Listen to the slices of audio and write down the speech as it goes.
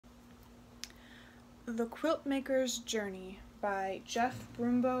The Quiltmaker's Journey by Jeff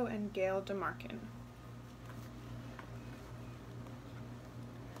Brumbeau and Gail Marcken.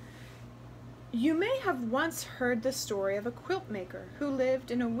 You may have once heard the story of a quiltmaker who lived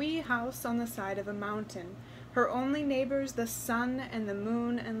in a wee house on the side of a mountain, her only neighbors the sun and the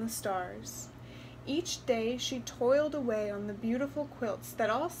moon and the stars. Each day she toiled away on the beautiful quilts that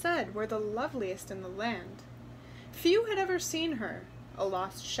all said were the loveliest in the land. Few had ever seen her, a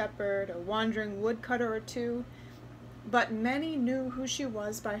lost shepherd, a wandering woodcutter or two, but many knew who she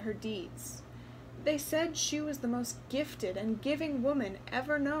was by her deeds. They said she was the most gifted and giving woman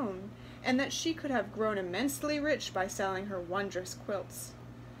ever known, and that she could have grown immensely rich by selling her wondrous quilts.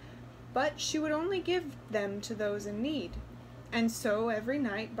 But she would only give them to those in need, and so every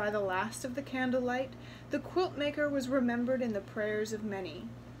night by the last of the candlelight the quiltmaker was remembered in the prayers of many.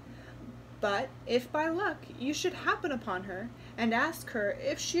 But if by luck you should happen upon her and ask her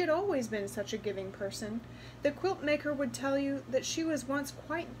if she had always been such a giving person, the quiltmaker would tell you that she was once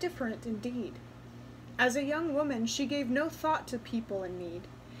quite different indeed. As a young woman she gave no thought to people in need.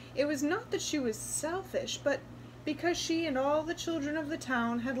 It was not that she was selfish, but because she and all the children of the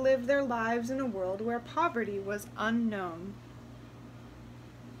town had lived their lives in a world where poverty was unknown.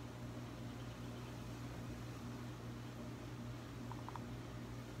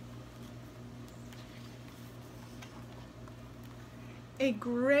 A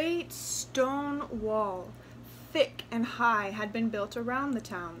great stone wall, thick and high, had been built around the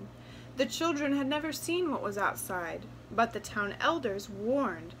town. The children had never seen what was outside, but the town elders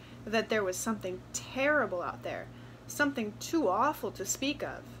warned that there was something terrible out there, something too awful to speak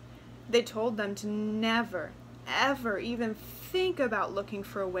of. They told them to never, ever even think about looking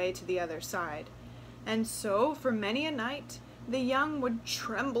for a way to the other side. And so, for many a night, the young would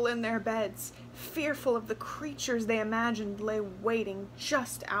tremble in their beds, fearful of the creatures they imagined lay waiting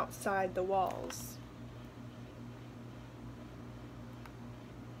just outside the walls.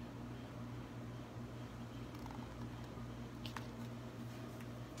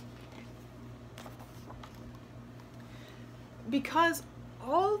 Because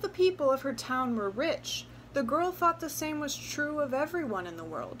all the people of her town were rich, the girl thought the same was true of everyone in the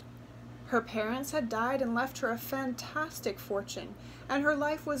world. Her parents had died and left her a fantastic fortune, and her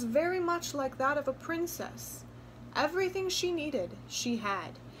life was very much like that of a princess. Everything she needed, she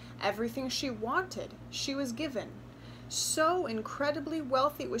had. Everything she wanted, she was given. So incredibly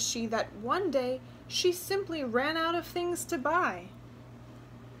wealthy was she that one day she simply ran out of things to buy.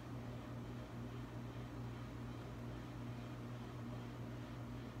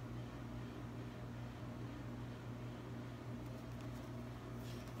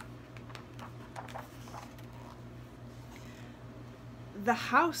 The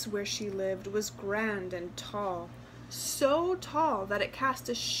house where she lived was grand and tall, so tall that it cast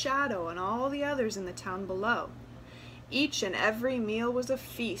a shadow on all the others in the town below. Each and every meal was a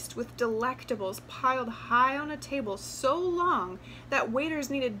feast, with delectables piled high on a table so long that waiters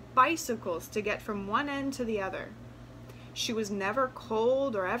needed bicycles to get from one end to the other. She was never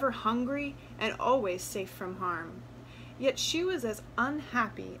cold or ever hungry, and always safe from harm. Yet she was as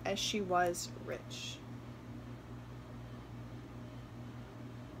unhappy as she was rich.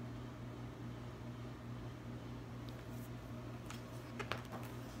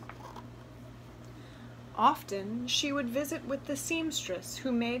 Often she would visit with the seamstress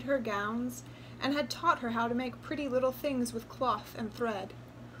who made her gowns and had taught her how to make pretty little things with cloth and thread.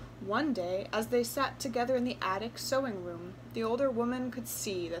 One day, as they sat together in the attic sewing room, the older woman could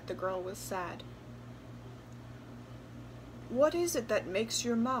see that the girl was sad. "What is it that makes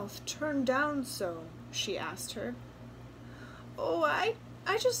your mouth turn down so?" she asked her. "Oh, I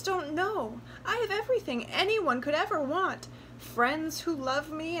just don't know. I have everything anyone could ever want. Friends who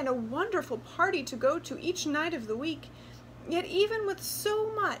love me and a wonderful party to go to each night of the week. Yet even with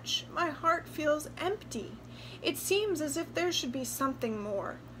so much, my heart feels empty. It seems as if there should be something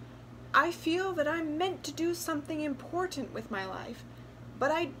more. I feel that I'm meant to do something important with my life,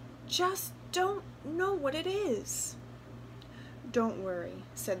 but I just don't know what it is." "Don't worry,"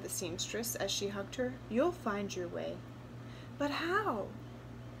 said the seamstress as she hugged her. "You'll find your way." "But how?"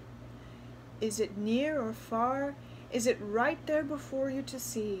 "Is it near or far? Is it right there before you to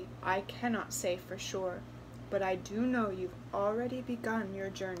see? I cannot say for sure, but I do know you've already begun your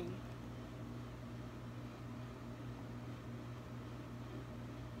journey."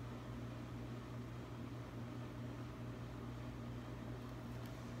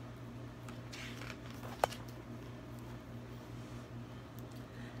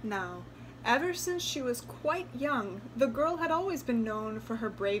 Now, ever since she was quite young, the girl had always been known for her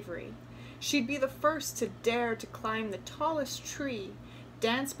bravery. She'd be the first to dare to climb the tallest tree,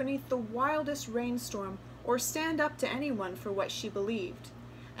 dance beneath the wildest rainstorm, or stand up to anyone for what she believed.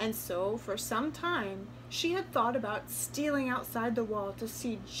 And so, for some time, she had thought about stealing outside the wall to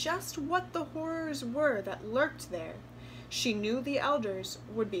see just what the horrors were that lurked there. She knew the elders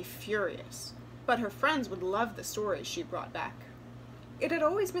would be furious, but her friends would love the stories she brought back. It had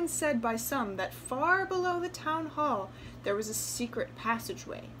always been said by some that far below the town hall there was a secret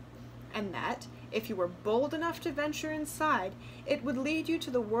passageway, and that, if you were bold enough to venture inside, it would lead you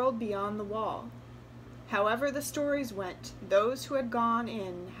to the world beyond the wall. However the stories went, those who had gone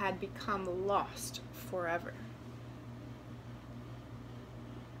in had become lost forever.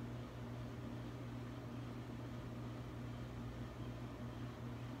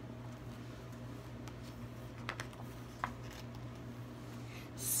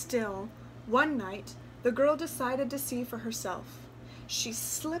 Still, one night, the girl decided to see for herself. She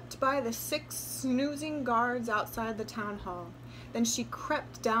slipped by the 6 snoozing guards outside the town hall. Then she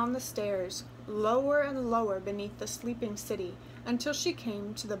crept down the stairs, lower and lower beneath the sleeping city, until she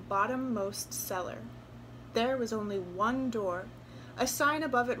came to the bottommost cellar. There was only one door. A sign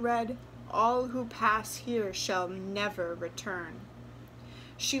above it read, "All who pass here shall never return."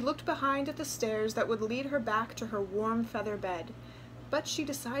 She looked behind at the stairs that would lead her back to her warm feather bed, but she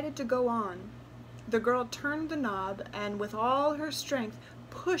decided to go on. The girl turned the knob and, with all her strength,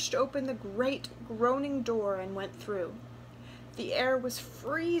 pushed open the great, groaning door and went through. The air was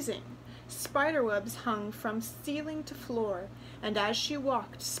freezing. Spiderwebs hung from ceiling to floor, and as she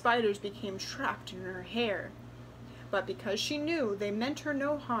walked, spiders became trapped in her hair. But because she knew they meant her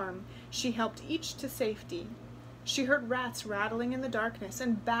no harm, she helped each to safety. She heard rats rattling in the darkness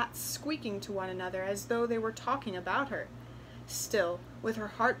and bats squeaking to one another as though they were talking about her. Still, with her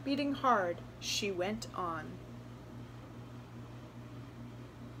heart beating hard, she went on.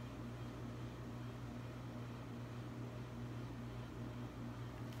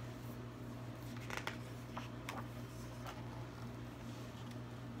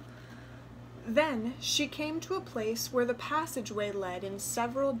 Then she came to a place where the passageway led in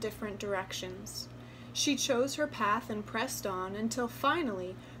several different directions. She chose her path and pressed on until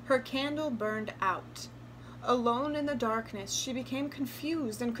finally her candle burned out. Alone in the darkness, she became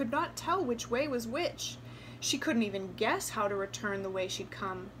confused and could not tell which way was which. She couldn't even guess how to return the way she'd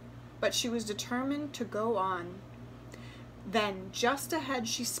come, but she was determined to go on. Then, just ahead,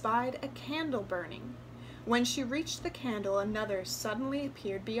 she spied a candle burning. When she reached the candle, another suddenly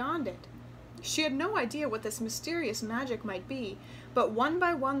appeared beyond it. She had no idea what this mysterious magic might be, but one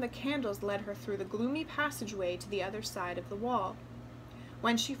by one the candles led her through the gloomy passageway to the other side of the wall.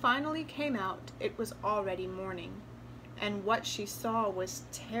 When she finally came out, it was already morning, and what she saw was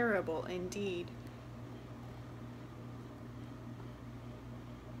terrible indeed.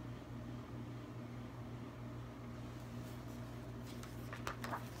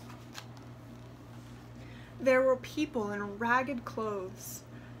 There were people in ragged clothes.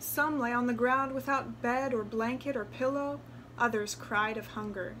 Some lay on the ground without bed or blanket or pillow, others cried of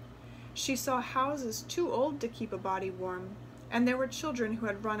hunger. She saw houses too old to keep a body warm, and there were children who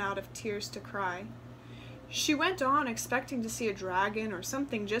had run out of tears to cry. She went on expecting to see a dragon or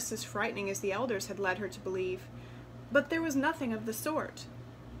something just as frightening as the elders had led her to believe, but there was nothing of the sort.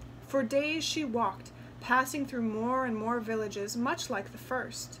 For days she walked, passing through more and more villages, much like the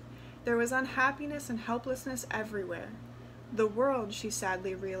first. There was unhappiness and helplessness everywhere. The world, she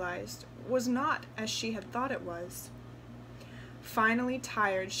sadly realized, was not as she had thought it was. Finally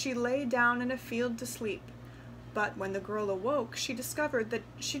tired, she lay down in a field to sleep. But when the girl awoke, she discovered that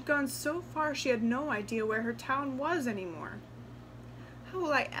she'd gone so far she had no idea where her town was anymore. "How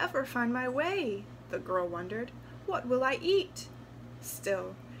will I ever find my way?" the girl wondered. "What will I eat?"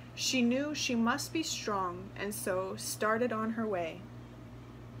 Still, she knew she must be strong, and so started on her way.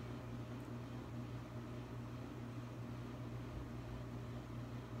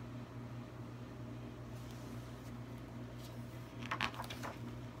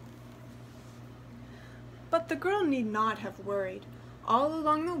 But the girl need not have worried. All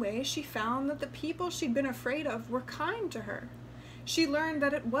along the way, she found that the people she'd been afraid of were kind to her. She learned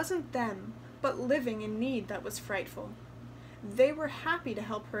that it wasn't them, but living in need that was frightful. They were happy to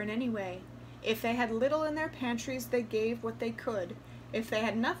help her in any way. If they had little in their pantries, they gave what they could. If they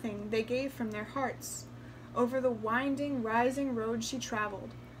had nothing, they gave from their hearts. Over the winding, rising road she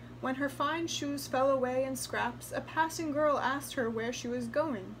traveled. When her fine shoes fell away in scraps, a passing girl asked her where she was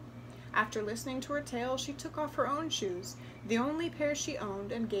going. After listening to her tale, she took off her own shoes, the only pair she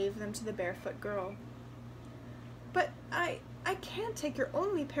owned, and gave them to the barefoot girl. "But I can't take your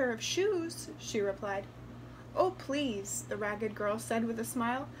only pair of shoes," she replied. "Oh, please," the ragged girl said with a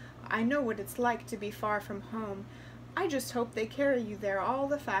smile. "I know what it's like to be far from home, I just hope they carry you there all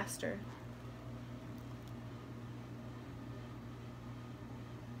the faster."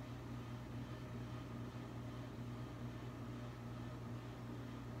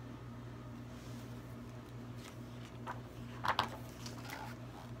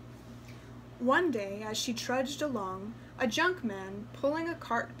 One day, as she trudged along, a junkman, pulling a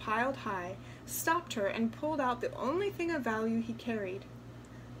cart piled high, stopped her and pulled out the only thing of value he carried.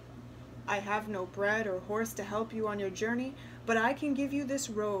 "I have no bread or horse to help you on your journey, but I can give you this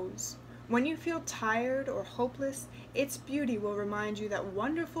rose. When you feel tired or hopeless, its beauty will remind you that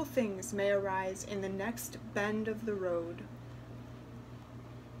wonderful things may arise in the next bend of the road."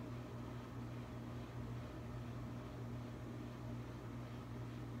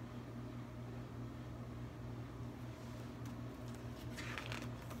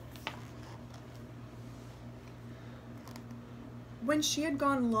 When she had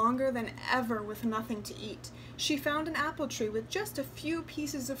gone longer than ever with nothing to eat, she found an apple tree with just a few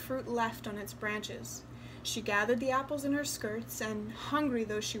pieces of fruit left on its branches. She gathered the apples in her skirts, and, hungry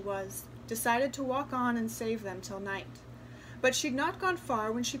though she was, decided to walk on and save them till night. But she'd not gone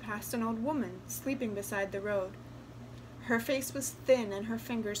far when she passed an old woman, sleeping beside the road. Her face was thin and her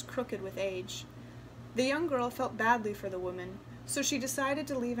fingers crooked with age. The young girl felt badly for the woman, so she decided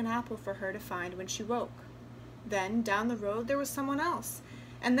to leave an apple for her to find when she woke. Then, down the road, there was someone else,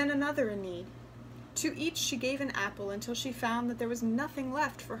 and then another in need. To each she gave an apple until she found that there was nothing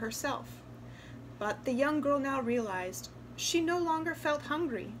left for herself. But the young girl now realized she no longer felt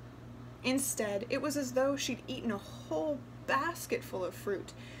hungry. Instead, it was as though she'd eaten a whole basketful of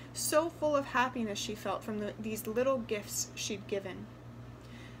fruit, so full of happiness she felt from these little gifts she'd given.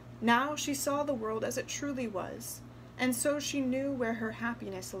 Now she saw the world as it truly was, and so she knew where her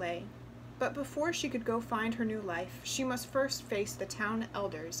happiness lay. But before she could go find her new life, she must first face the town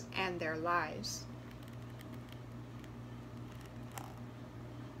elders and their lies.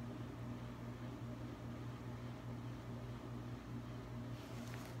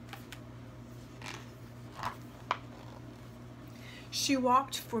 She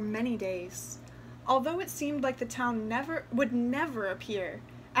walked for many days. Although it seemed like the town would never appear,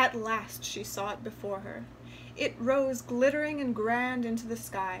 at last she saw it before her. It rose glittering and grand into the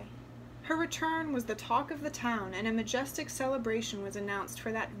sky. Her return was the talk of the town, and a majestic celebration was announced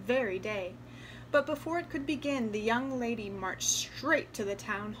for that very day. But before it could begin, the young lady marched straight to the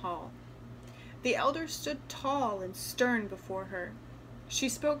town hall. The elders stood tall and stern before her. She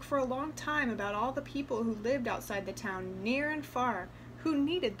spoke for a long time about all the people who lived outside the town, near and far, who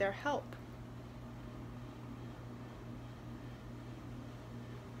needed their help.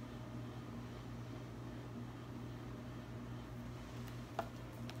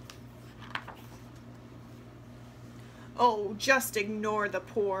 "Oh, just ignore the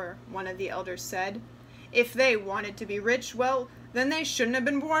poor," one of the elders said. "If they wanted to be rich, well, then they shouldn't have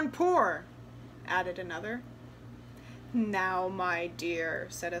been born poor," added another. "Now, my dear,"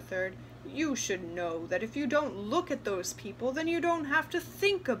 said a third, "you should know that if you don't look at those people, then you don't have to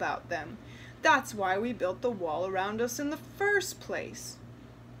think about them. That's why we built the wall around us in the first place."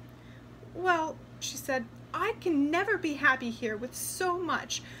 "Well," she said, "I can never be happy here with so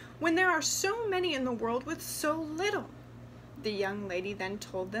much, when there are so many in the world with so little." The young lady then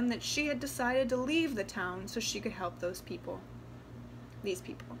told them that she had decided to leave the town so she could help these people.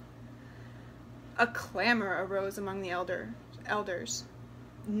 A clamor arose among the elders.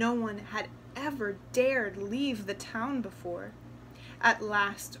 No one had ever dared leave the town before. At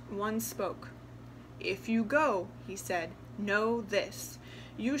last one spoke. "If you go," he said, "know this.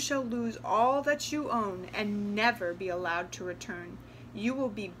 You shall lose all that you own and never be allowed to return. You will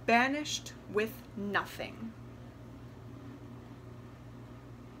be banished with nothing."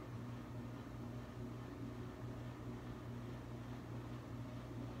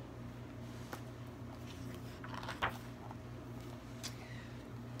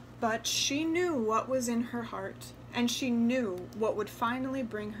 But she knew what was in her heart, and she knew what would finally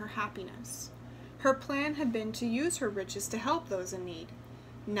bring her happiness. Her plan had been to use her riches to help those in need.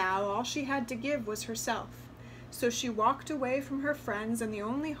 Now all she had to give was herself. So she walked away from her friends and the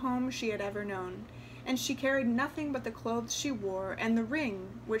only home she had ever known, and she carried nothing but the clothes she wore and the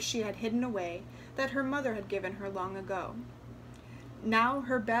ring which she had hidden away, that her mother had given her long ago. Now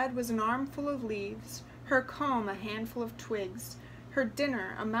her bed was an armful of leaves, her comb a handful of twigs, her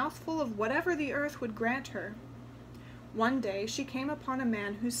dinner a mouthful of whatever the earth would grant her. One day she came upon a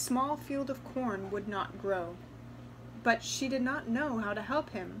man whose small field of corn would not grow, but she did not know how to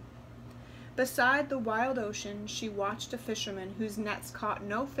help him. Beside the wild ocean she watched a fisherman whose nets caught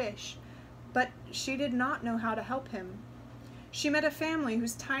no fish, but she did not know how to help him. She met a family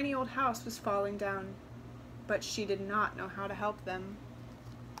whose tiny old house was falling down. but she did not know how to help them.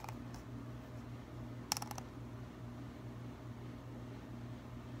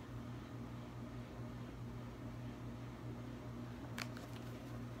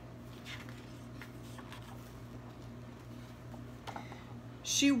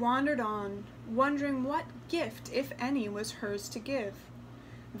 She wandered on, wondering what gift, if any, was hers to give.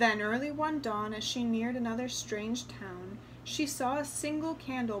 Then early one dawn, as she neared another strange town, she saw a single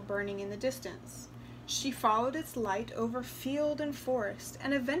candle burning in the distance. She followed its light over field and forest,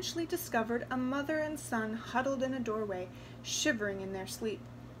 and eventually discovered a mother and son huddled in a doorway, shivering in their sleep.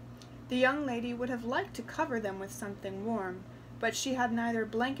 The young lady would have liked to cover them with something warm, but she had neither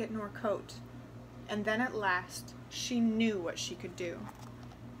blanket nor coat. And then at last, she knew what she could do.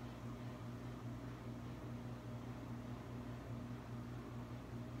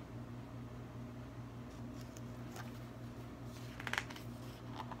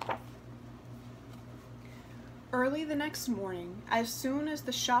 Early the next morning, as soon as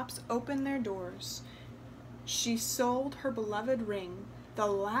the shops opened their doors, she sold her beloved ring, the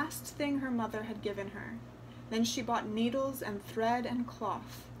last thing her mother had given her. Then she bought needles and thread and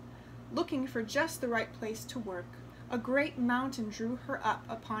cloth. Looking for just the right place to work, a great mountain drew her up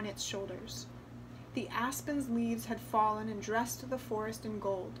upon its shoulders. The aspen's leaves had fallen and dressed the forest in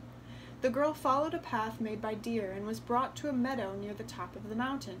gold. The girl followed a path made by deer and was brought to a meadow near the top of the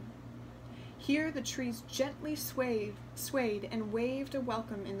mountain. Here the trees gently swayed and waved a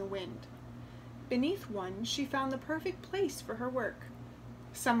welcome in the wind. Beneath one she found the perfect place for her work.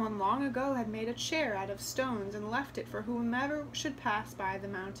 Someone long ago had made a chair out of stones and left it for whomever should pass by the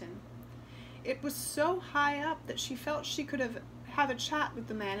mountain. It was so high up that she felt she could have a chat with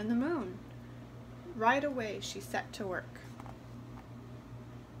the man in the moon. Right away she set to work.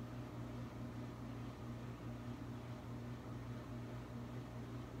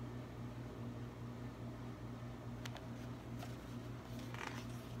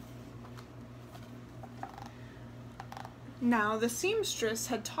 Now, the seamstress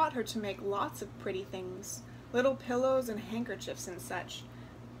had taught her to make lots of pretty things, little pillows and handkerchiefs and such.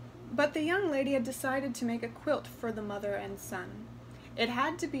 But the young lady had decided to make a quilt for the mother and son. It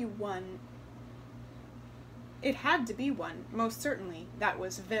had to be one, most certainly, that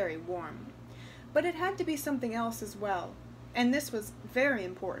was very warm. But it had to be something else as well, and this was very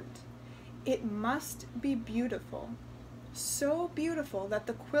important. It must be beautiful, so beautiful that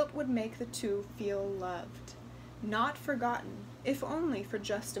the quilt would make the two feel loved. Not forgotten, if only for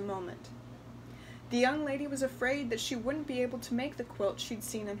just a moment. The young lady was afraid that she wouldn't be able to make the quilt she'd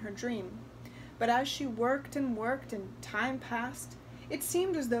seen in her dream, but as she worked and time passed, it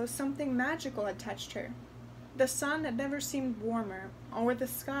seemed as though something magical had touched her. The sun had never seemed warmer, or the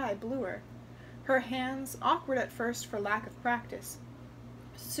sky bluer. Her hands, awkward at first for lack of practice,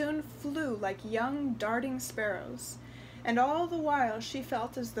 soon flew like young darting sparrows, and all the while she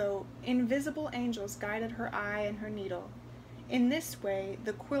felt as though invisible angels guided her eye and her needle. In this way,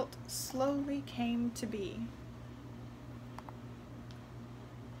 the quilt slowly came to be.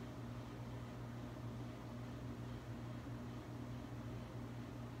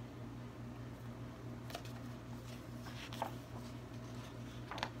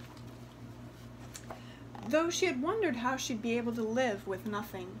 Though she had wondered how she'd be able to live with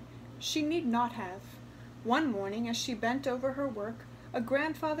nothing, she need not have. One morning, as she bent over her work, a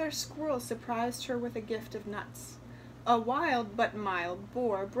grandfather squirrel surprised her with a gift of nuts. A wild but mild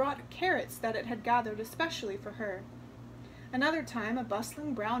boar brought carrots that it had gathered especially for her. Another time, a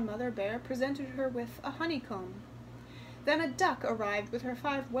bustling brown mother bear presented her with a honeycomb. Then a duck arrived with her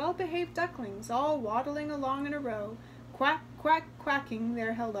 5 well-behaved ducklings, all waddling along in a row, quack, quack, quacking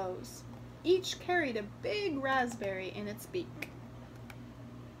their hellos. Each carried a big raspberry in its beak.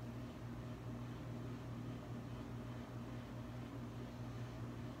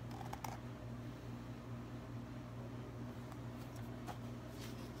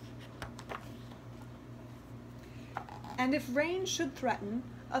 And if rain should threaten,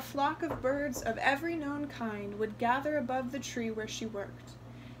 a flock of birds of every known kind would gather above the tree where she worked.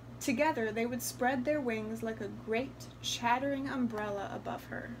 Together they would spread their wings like a great, chattering umbrella above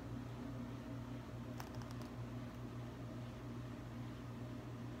her.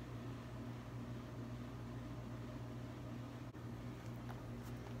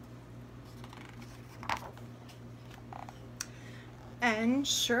 And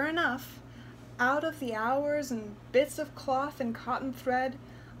sure enough, out of the hours and bits of cloth and cotton thread,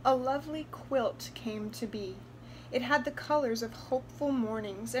 a lovely quilt came to be. It had the colors of hopeful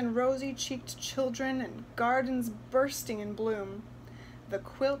mornings and rosy-cheeked children and gardens bursting in bloom. The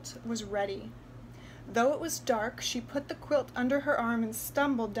quilt was ready. Though it was dark, she put the quilt under her arm and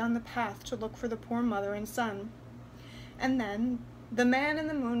stumbled down the path to look for the poor mother and son. And then the man in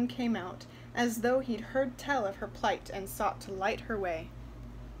the moon came out, as though he'd heard tell of her plight and sought to light her way.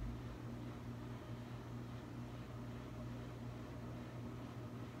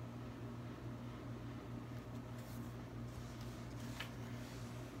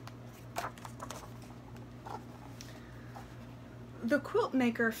 The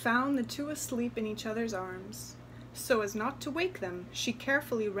Quiltmaker found the two asleep in each other's arms. So as not to wake them, she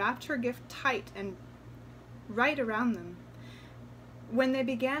carefully wrapped her gift tight and right around them. When they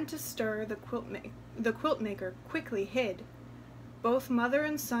began to stir, the Quiltmaker quickly hid. Both mother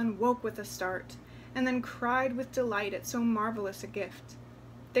and son woke with a start, and then cried with delight at so marvelous a gift.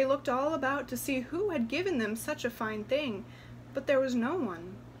 They looked all about to see who had given them such a fine thing, but there was no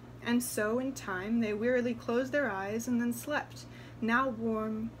one. And so, in time, they wearily closed their eyes and then slept, now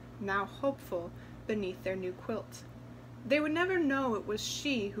warm, now hopeful, beneath their new quilt. They would never know it was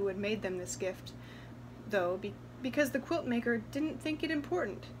she who had made them this gift, though, because the Quiltmaker didn't think it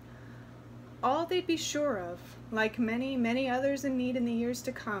important. All they'd be sure of, like many, many others in need in the years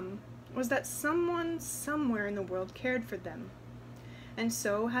to come, was that someone somewhere in the world cared for them. And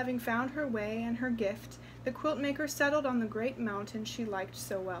so, having found her way and her gift, the Quiltmaker settled on the great mountain she liked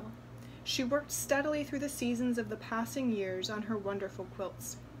so well. She worked steadily through the seasons of the passing years on her wonderful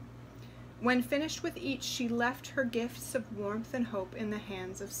quilts. When finished with each, she left her gifts of warmth and hope in the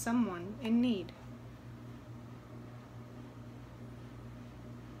hands of someone in need.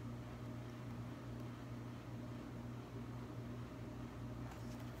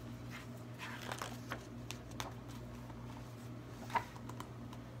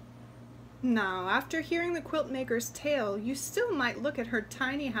 Now, after hearing the Quiltmaker's tale, you still might look at her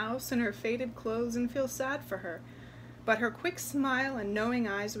tiny house and her faded clothes and feel sad for her, but her quick smile and knowing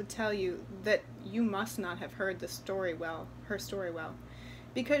eyes would tell you that you must not have heard her story well,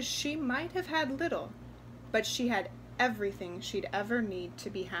 because she might have had little, but she had everything she'd ever need to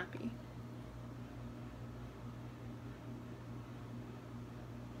be happy.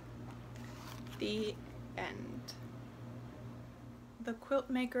 The end. The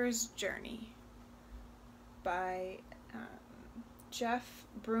Quiltmaker's Journey by Jeff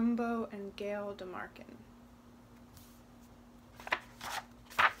Brumbeau and Gail de Marcken.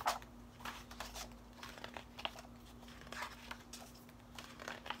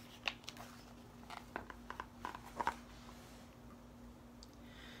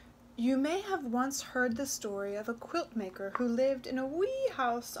 You may have once heard the story of a quiltmaker who lived in a wee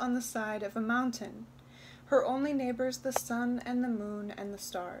house on the side of a mountain. Her only neighbors the sun and the moon and the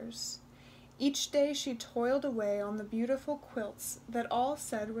stars. Each day she toiled away on the beautiful quilts that all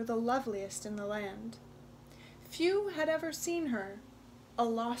said were the loveliest in the land. Few had ever seen her, a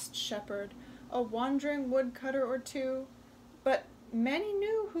lost shepherd, a wandering woodcutter or two, but many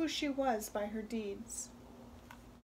knew who she was by her deeds.